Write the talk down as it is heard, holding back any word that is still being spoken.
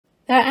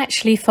There are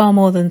actually far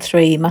more than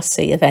 3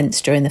 must-see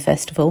events during the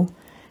festival.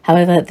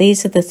 However,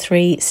 these are the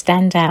 3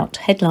 standout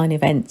headline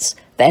events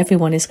that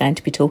everyone is going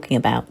to be talking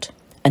about,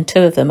 and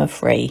 2 of them are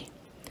free.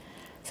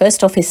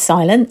 First off is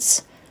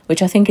Silence,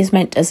 which I think is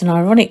meant as an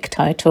ironic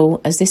title,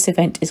 as this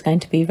event is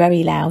going to be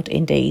very loud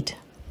indeed.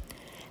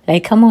 Les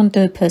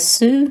Commandos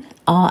Percu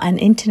are an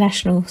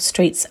international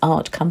street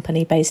art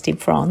company based in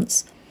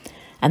France,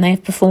 and they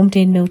have performed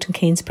in Milton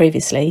Keynes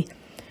previously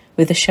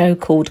with a show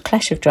called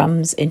Clash of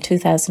Drums in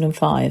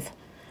 2005,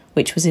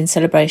 which was in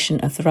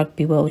celebration of the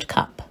Rugby World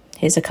Cup.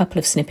 Here's a couple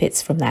of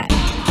snippets from that.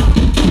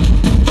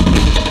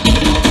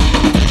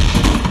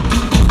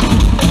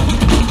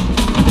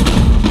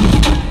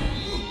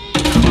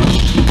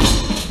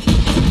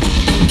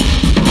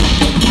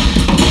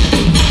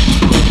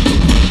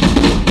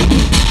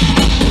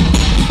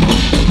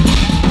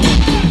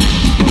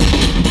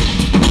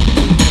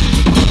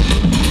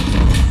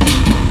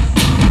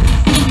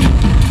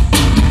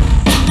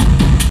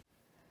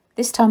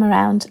 This time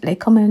around, Les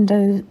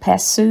Commandos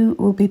Percu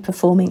will be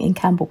performing in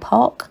Campbell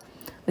Park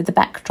with the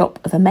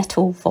backdrop of a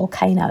metal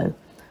volcano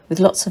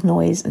with lots of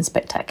noise and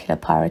spectacular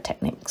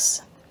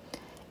pyrotechnics.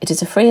 It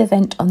is a free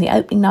event on the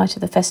opening night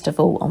of the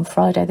festival on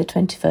Friday the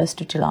 21st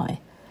of July.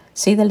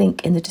 See the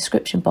link in the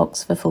description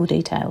box for full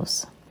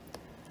details.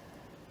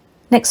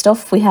 Next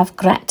off we have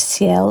Gratte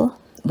Ciel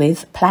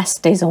with Place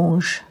des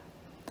Anges.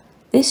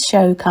 This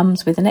show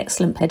comes with an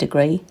excellent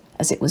pedigree,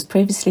 as it was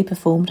previously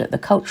performed at the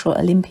Cultural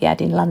Olympiad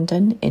in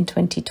London in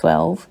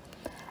 2012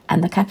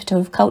 and the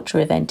Capital of Culture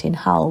event in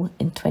Hull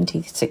in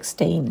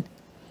 2016.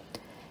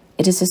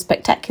 It is a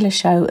spectacular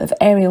show of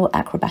aerial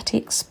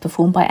acrobatics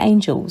performed by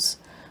angels,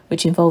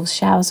 which involves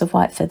showers of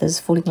white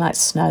feathers falling like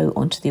snow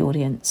onto the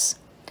audience.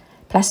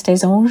 Place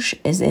des Anges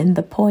is in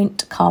the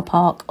Point car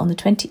park on the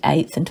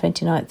 28th and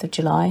 29th of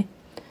July.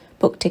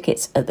 Book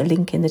tickets at the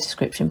link in the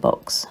description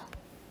box.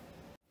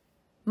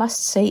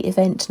 Must-see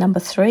event number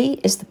 3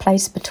 is The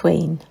Place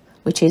Between,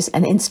 which is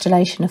an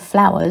installation of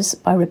flowers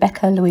by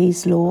Rebecca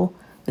Louise Law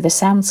with a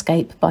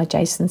soundscape by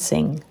Jason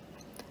Singh.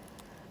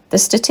 The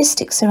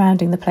statistics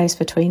surrounding The Place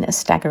Between are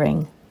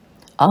staggering.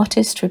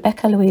 Artist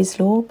Rebecca Louise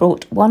Law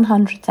brought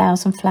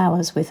 100,000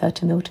 flowers with her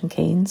to Milton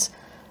Keynes,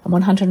 and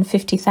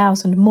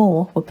 150,000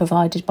 more were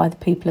provided by the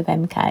people of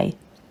MK.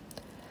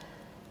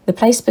 The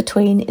Place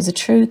Between is a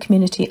true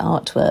community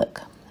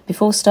artwork.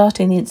 Before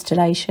starting the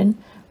installation,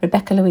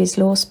 Rebecca Louise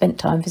Law spent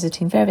time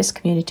visiting various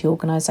community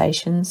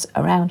organisations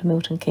around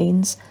Milton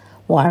Keynes,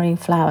 wiring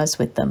flowers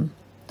with them.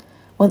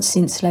 Once the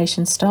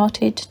installation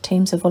started,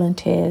 teams of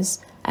volunteers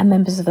and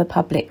members of the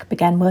public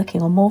began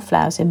working on more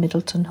flowers in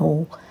Middleton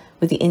Hall,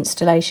 with the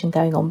installation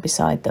going on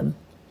beside them.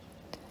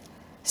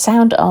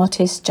 Sound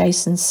artist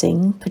Jason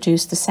Singh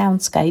produced the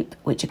soundscape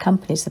which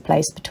accompanies The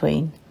Place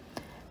Between.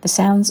 The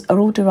sounds are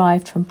all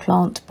derived from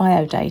plant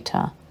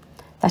biodata,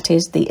 that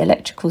is, the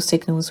electrical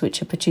signals which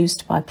are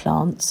produced by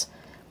plants,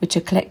 which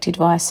are collected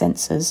via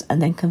sensors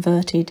and then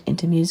converted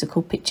into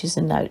musical pitches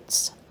and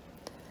notes.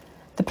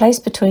 The Place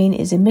Between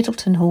is in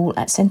Middleton Hall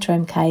at Centre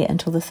MK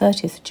until the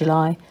 30th of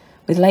July,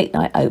 with late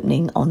night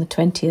opening on the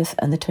 20th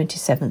and the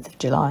 27th of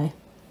July.